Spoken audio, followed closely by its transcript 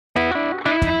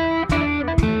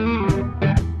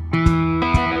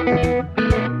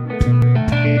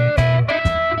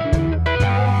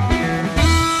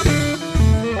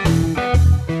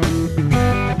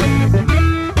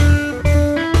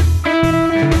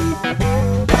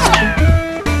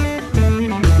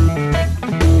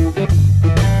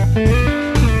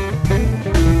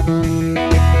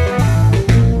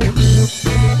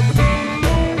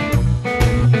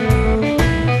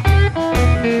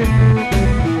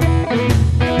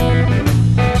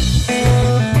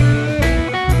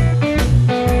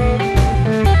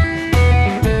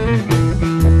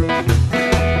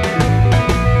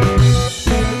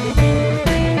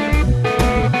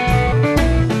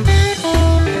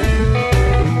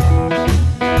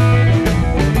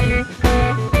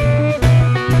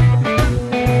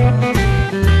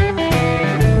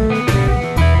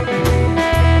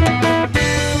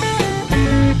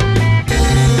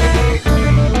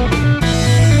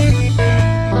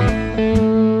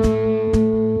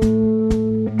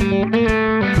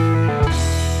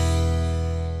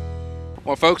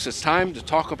folks, it's time to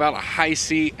talk about a high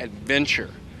sea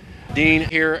adventure. Dean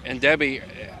here and Debbie,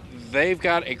 they've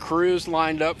got a cruise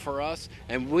lined up for us,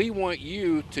 and we want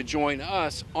you to join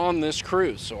us on this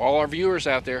cruise. So all our viewers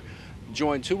out there,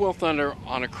 join Two Wheel Thunder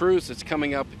on a cruise that's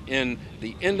coming up in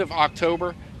the end of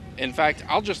October. In fact,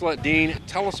 I'll just let Dean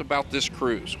tell us about this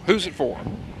cruise. Who's it for?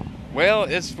 Well,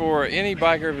 it's for any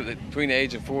biker between the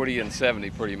age of 40 and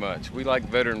 70 pretty much. We like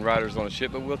veteran riders on the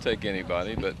ship, but we'll take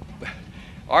anybody. But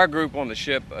our group on the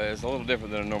ship is a little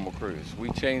different than a normal cruise. We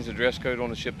changed the dress code on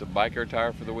the ship to biker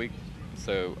attire for the week.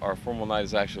 So our formal night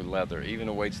is actually leather. Even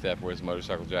the wait staff wears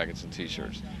motorcycle jackets and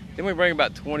t-shirts. Then we bring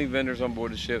about 20 vendors on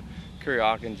board the ship.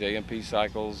 Kuryakyn, JMP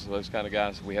Cycles, those kind of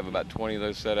guys. We have about 20 of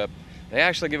those set up. They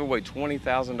actually give away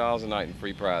 $20,000 a night in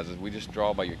free prizes. We just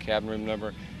draw by your cabin room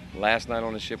number. Last night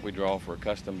on the ship, we draw for a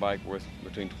custom bike worth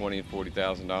between $20,000 and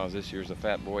 $40,000. This year's a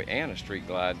Fat Boy and a Street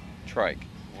Glide trike.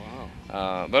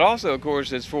 Wow. But also, of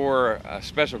course, it's for a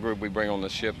special group we bring on the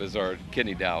ship is our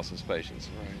kidney dialysis patients.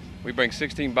 Right. We bring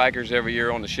 16 bikers every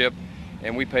year on the ship,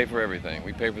 and we pay for everything.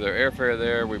 We pay for their airfare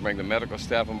there. We bring the medical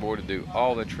staff on board to do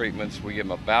all the treatments. We give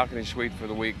them a balcony suite for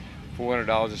the week,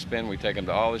 $400 to spend. We take them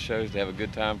to all the shows to have a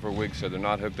good time for a week so they're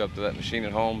not hooked up to that machine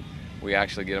at home. We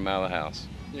actually get them out of the house.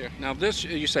 Yeah. Now this,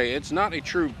 you say, it's not a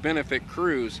true benefit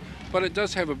cruise, but it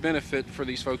does have a benefit for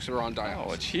these folks that are on dialysis.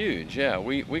 Oh, it's huge, yeah.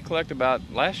 We collect about,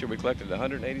 last year we collected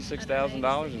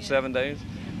 $186,000 in 7 days.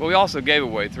 But we also gave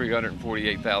away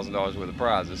 $348,000 worth of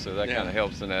prizes, so that kind of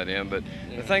helps in that end. But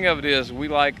the thing of it is, we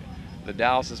like the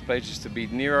dialysis patients to be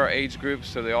near our age group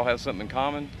so they all have something in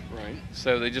common. Right.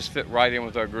 So they just fit right in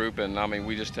with our group, and I mean,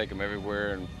 we just take them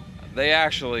everywhere. And they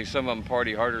actually, some of them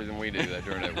party harder than we do that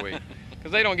during that week.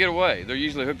 Because they don't get away. They're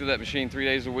usually hooked to that machine 3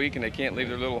 days a week, and they can't leave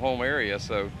their little home area.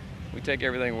 So we take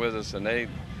everything with us, and they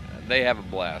have a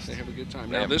blast. They have a good time.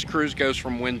 Now this cruise goes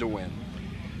from when to when?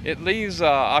 It leaves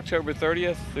October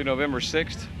 30th through November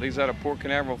 6th. Leaves out of Port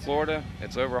Canaveral, Florida.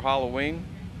 It's over Halloween,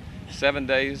 7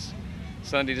 days,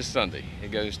 Sunday to Sunday.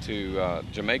 It goes to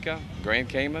Jamaica, Grand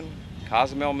Cayman,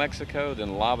 Cozumel, Mexico, then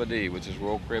Labadee, which is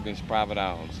Royal Caribbean's private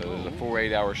island. So there's a 4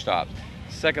 8-hour stop.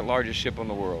 Second largest ship on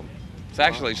the world. It's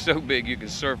actually so big you can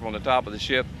surf on the top of the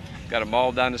ship. Got a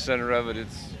mall down the center of it.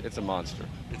 It's a monster.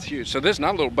 It's huge. So this is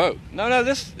not a little boat. No,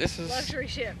 this is luxury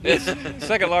ship. It's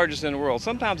second largest in the world.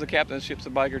 Sometimes the captain of the ship's a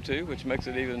biker too, which makes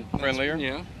it even friendlier.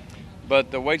 Yeah.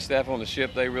 But the wait staff on the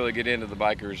ship, they really get into the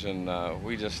bikers, and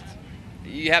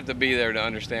you have to be there to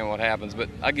understand what happens. But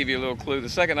I'll give you a little clue. The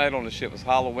second night on the ship was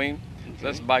Halloween. So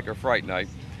that's biker fright night.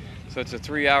 So it's a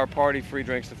 3-hour party, free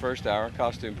drinks the first hour,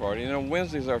 costume party. And on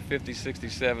Wednesdays are 50, 60,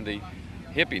 70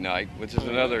 hippie night, which is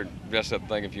another dress-up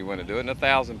thing if you want to do it. And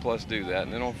 1,000 plus do that.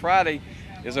 And then on Friday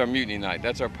is our mutiny night.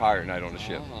 That's our pirate night on the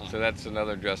ship. So that's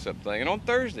another dress-up thing. And on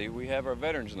Thursday, we have our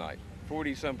veterans night.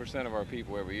 40-some% of our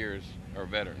people every year are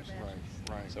veterans.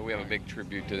 Right. So we have a big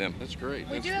tribute to them. That's great.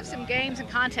 We do have some games and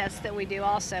contests that we do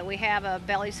also. We have a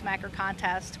belly smacker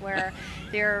contest where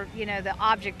the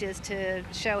object is to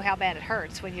show how bad it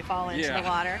hurts when you fall into the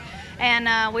water.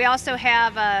 And we also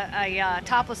have a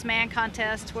topless man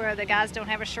contest where the guys don't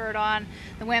have a shirt on.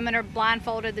 The women are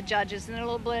blindfolded, the judges, and a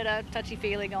little bit of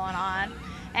touchy-feely going on.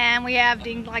 And we have,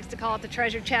 Dean likes to call it the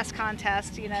treasure chest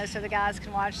contest, so the guys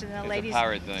can watch, and the ladies. It's a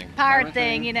pirate thing. Pirate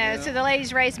thing, so the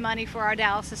ladies raise money for our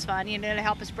dialysis fund, to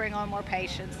help us bring on more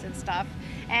patients and stuff.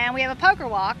 And we have a poker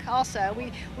walk also.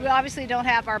 We obviously don't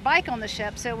have our bike on the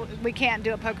ship, so we can't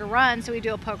do a poker run, so we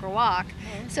do a poker walk.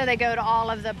 So they go to all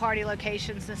of the party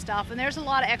locations and stuff, and there's a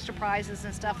lot of extra prizes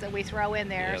and stuff that we throw in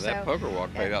there. Yeah, that poker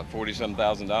walk paid out $40-some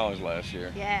thousand last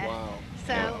year. Yeah. Wow.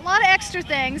 So a lot of extra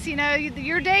things,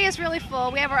 your day is really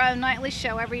full. We have our own nightly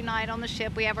show every night on the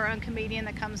ship. We have our own comedian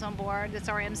that comes on board. That's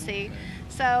our MC.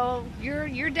 So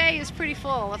your day is pretty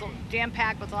full,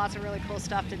 jam-packed with lots of really cool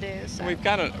stuff to do. So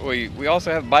We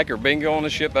also have biker bingo on the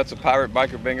ship. That's a pirate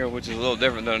biker bingo, which is a little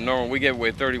different than a normal. We gave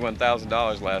away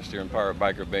 $31,000 last year in pirate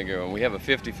biker bingo, and we have a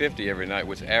 50-50 every night,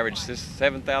 which averaged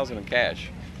 $7,000 in cash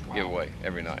giveaway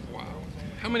every night. Wow.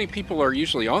 How many people are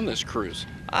usually on this cruise?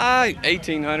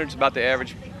 1,800 is about the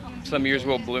average. Some years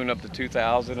we'll balloon up to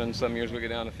 2,000, and some years we get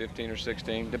down to 15 or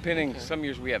 16. Depending, some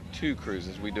years we have 2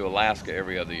 cruises. We do Alaska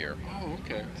every other year. Oh,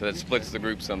 okay. So that splits the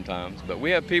group sometimes. But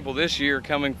we have people this year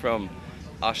coming from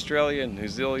Australia, New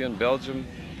Zealand, Belgium,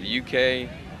 the UK,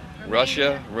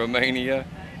 Russia, Romania,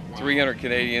 300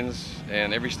 Canadians,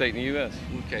 and every state in the U.S.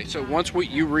 Okay, so once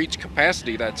you reach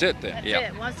capacity, that's it then?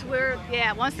 That's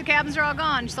it. Once the cabins are all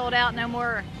gone, sold out, no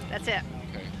more, that's it.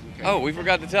 Okay. Oh, we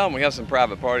forgot to tell them we have some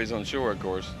private parties on shore, of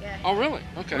course. Yeah. Oh, really?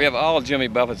 Okay. We have all of Jimmy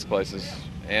Buffett's places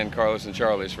and Carlos and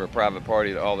Charlie's for a private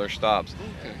party at all their stops.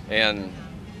 Okay. And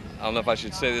I don't know if I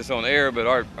should say this on air, but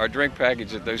our drink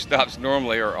package at those stops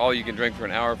normally are all you can drink for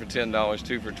an hour for $10,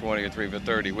 2 for $20, or 3 for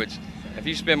 $30, which if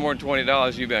you spend more than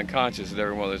 $20, you've been unconscious at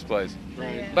every one of those places.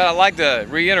 Right. But I'd like to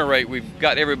reiterate, we've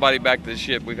got everybody back to the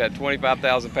ship. We've had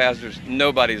 25,000 passengers.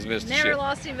 Nobody's missed the ship. Never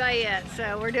lost anybody yet,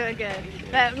 so we're doing good.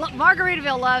 But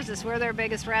Margaritaville loves us. We're their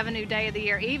biggest revenue day of the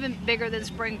year, even bigger than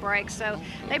spring break. So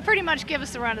they pretty much give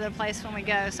us the run of the place when we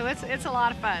go. So it's a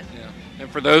lot of fun. Yeah. And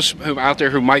for those who out there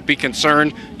who might be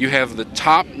concerned, you have the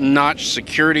top-notch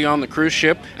security on the cruise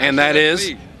ship, and that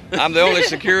is? Me. I'm the only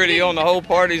security on the whole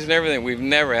parties and everything. We've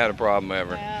never had a problem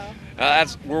ever. Wow.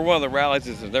 We're one of the rallies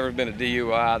that's never been a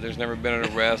DUI. There's never been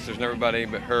an arrest. There's never been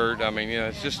anybody hurt. I mean,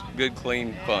 it's just good,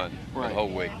 clean fun the whole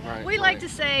week. Right. We like to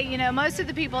say, most of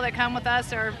the people that come with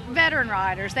us are veteran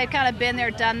riders. They've kind of been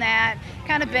there, done that,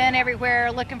 kind of been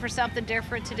everywhere, looking for something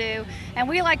different to do. And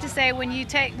we like to say when you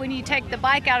take the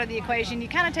bike out of the equation, you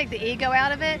kind of take the ego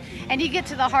out of it, and you get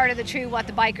to the heart of the truth, what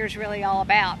the biker's really all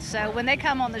about. So when they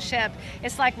come on the ship,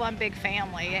 it's like one big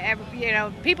family.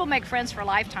 People make friends for a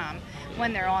lifetime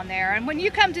when they're on there. And when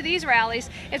you come to these rallies,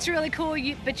 it's really cool,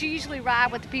 but you usually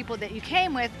ride with the people that you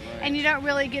came with, and you don't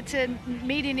really get to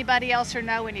meet anybody else or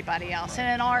know anybody else.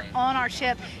 And on our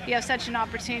ship, you have such an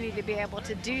opportunity to be able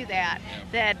to do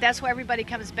that's why everybody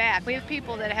comes back. We have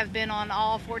people that have been on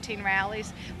all 14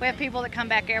 rallies. We have people that come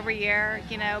back every year.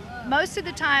 Most of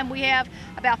the time we have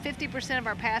about 50% of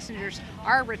our passengers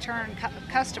are return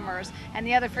customers, and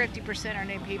the other 50% are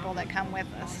new people that come with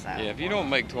us. So. Yeah, if you don't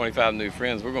make 25 new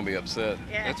friends, we're going to be upset.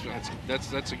 Yeah.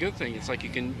 That's a good thing. It's like you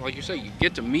can, like you say, you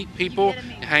get to meet people,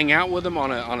 hang out with them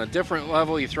on a different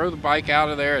level. You throw the bike out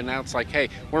of there, and now it's like, hey,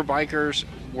 we're bikers.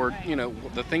 We're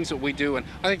the things that we do, and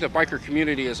I think the biker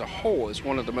community as a whole is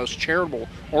one of the most charitable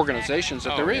organizations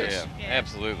that there is. Yeah,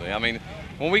 absolutely. I mean,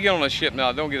 when we get on a ship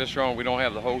now, don't get us wrong, we don't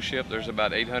have the whole ship. There's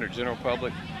about 800 general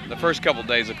public. The first couple of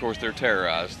days, of course, they're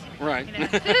terrorized. Right.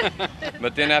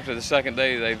 But then after the second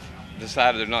day, they've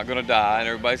decided they're not going to die, and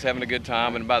everybody's having a good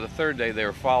time. And by the third day, they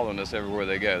were following us everywhere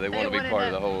they go. They want to be part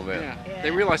of the whole event. Yeah.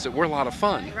 They realize that we're a lot of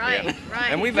fun. Right, yeah.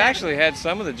 right. And we've actually had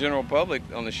some of the general public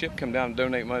on the ship come down and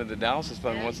donate money to the dialysis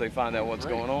fund once they find out what's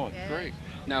going on. Yeah. Great.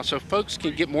 Now, so folks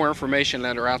can get more information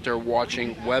that are out there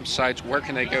watching websites. Where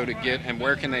can they go to get, and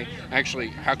how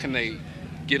can they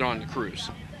get on the cruise?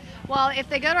 Well, if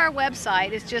they go to our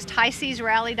website, it's just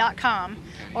highseasrally.com,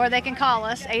 or they can call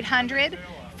us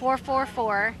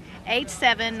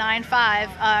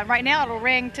 800-444-8795. Right now it'll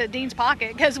ring to Dean's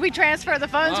pocket because we transfer the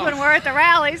phones when we're at the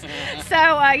rallies.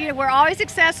 So we're always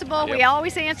accessible. Yep. We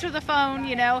always answer the phone,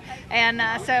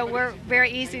 and so we're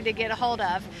very easy to get a hold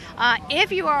of.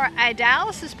 If you are a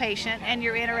dialysis patient and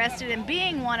you're interested in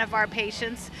being one of our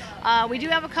patients, we do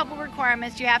have a couple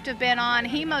requirements. You have to have been on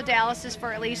hemodialysis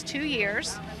for at least 2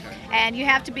 years. And you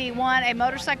have to be a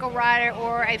motorcycle rider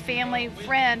or a family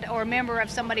friend or member of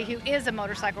somebody who is a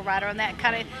motorcycle rider, and that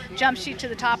kind of jumps you to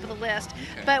the top of the list.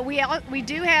 Okay. But we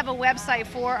do have a website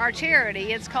for our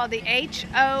charity. It's called the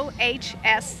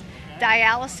HOHS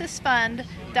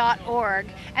dialysisfund.org,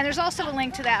 and there's also a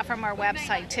link to that from our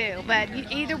website too. But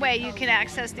either way, you can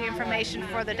access the information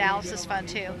for the dialysis fund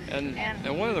too. And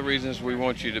one of the reasons we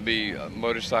want you to be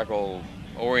motorcycle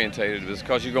orientated is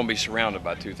because you're going to be surrounded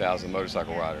by 2,000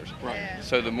 motorcycle riders. Right. Yeah.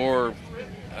 So the more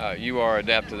you are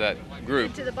adapted to that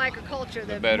group, to the biker culture,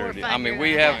 the better. more fun I mean,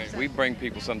 you're we bring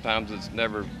people sometimes that's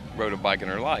never rode a bike in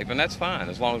their life, and that's fine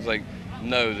as long as they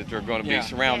know that they're going to be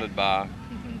surrounded by.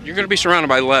 You're going to be surrounded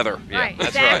by leather. Yeah, right,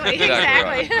 that's exactly, right.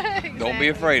 Exactly. Right. Don't be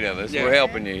afraid of us. Yeah. We're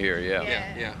helping you here. Yeah.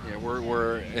 Yeah.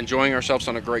 We're enjoying ourselves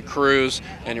on a great cruise,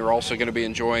 and you're also going to be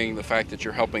enjoying the fact that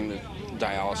you're helping the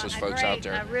dialysis folks out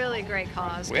there. A really great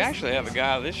cause. We actually have a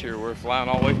guy this year. We're flying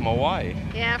all the way from Hawaii.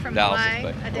 Yeah, from dialysis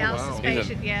Hawaii, a dialysis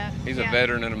patient. He's a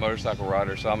veteran and a motorcycle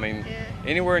rider. So I mean,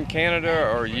 anywhere in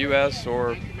Canada or U.S.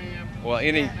 or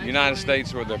any United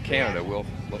States or Canada, we'll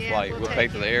fly. We'll pay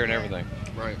for the air and everything.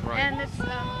 Right. And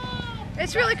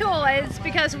it's really cool. It's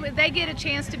because they get a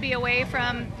chance to be away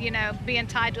from being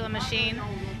tied to a machine,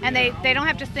 and they don't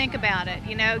have to think about it.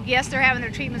 Yes, they're having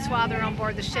their treatments while they're on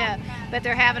board the ship, but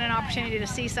they're having an opportunity to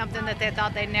see something that they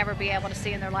thought they'd never be able to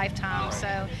see in their lifetime.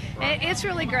 So it's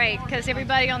really great because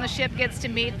everybody on the ship gets to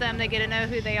meet them. They get to know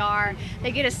who they are.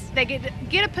 They get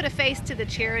to put a face to the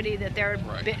charity that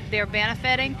they're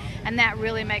benefiting, and that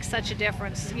really makes such a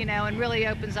difference. And really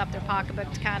opens up their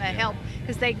pocketbook to kind of help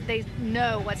because they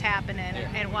know what's happening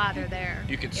and why they're there.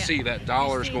 You can see that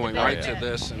dollars going right to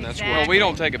this, and that's Exactly. Well, we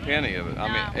don't take a penny of it. I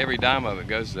mean, No. every dime of it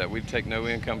goes to that. We take no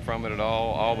income from it at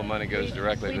all. All the money goes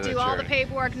directly to that We charity. do all the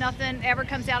paperwork. Nothing ever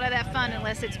comes out of that fund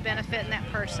unless it's benefiting that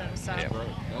person. So. Yeah.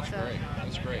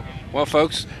 That's great. Well,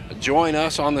 folks, join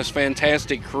us on this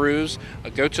fantastic cruise.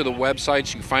 Go to the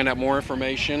websites, you can find out more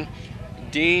information.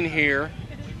 Dean here,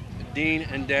 Dean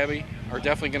and Debbie are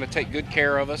definitely going to take good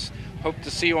care of us. Hope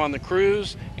to see you on the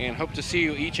cruise and hope to see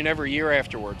you each and every year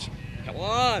afterwards. Come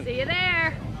on! See you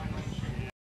there!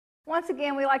 Once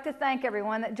again, we'd like to thank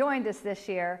everyone that joined us this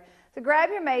year. So grab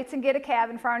your mates and get a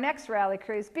cabin for our next rally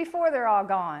cruise before they're all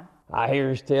gone. I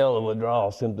hear tell of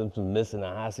withdrawal symptoms from missing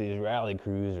a high seas rally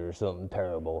cruise or something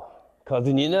terrible. 'Cause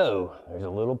then you know, there's a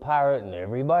little pirate in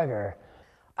every biker.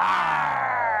 Arr!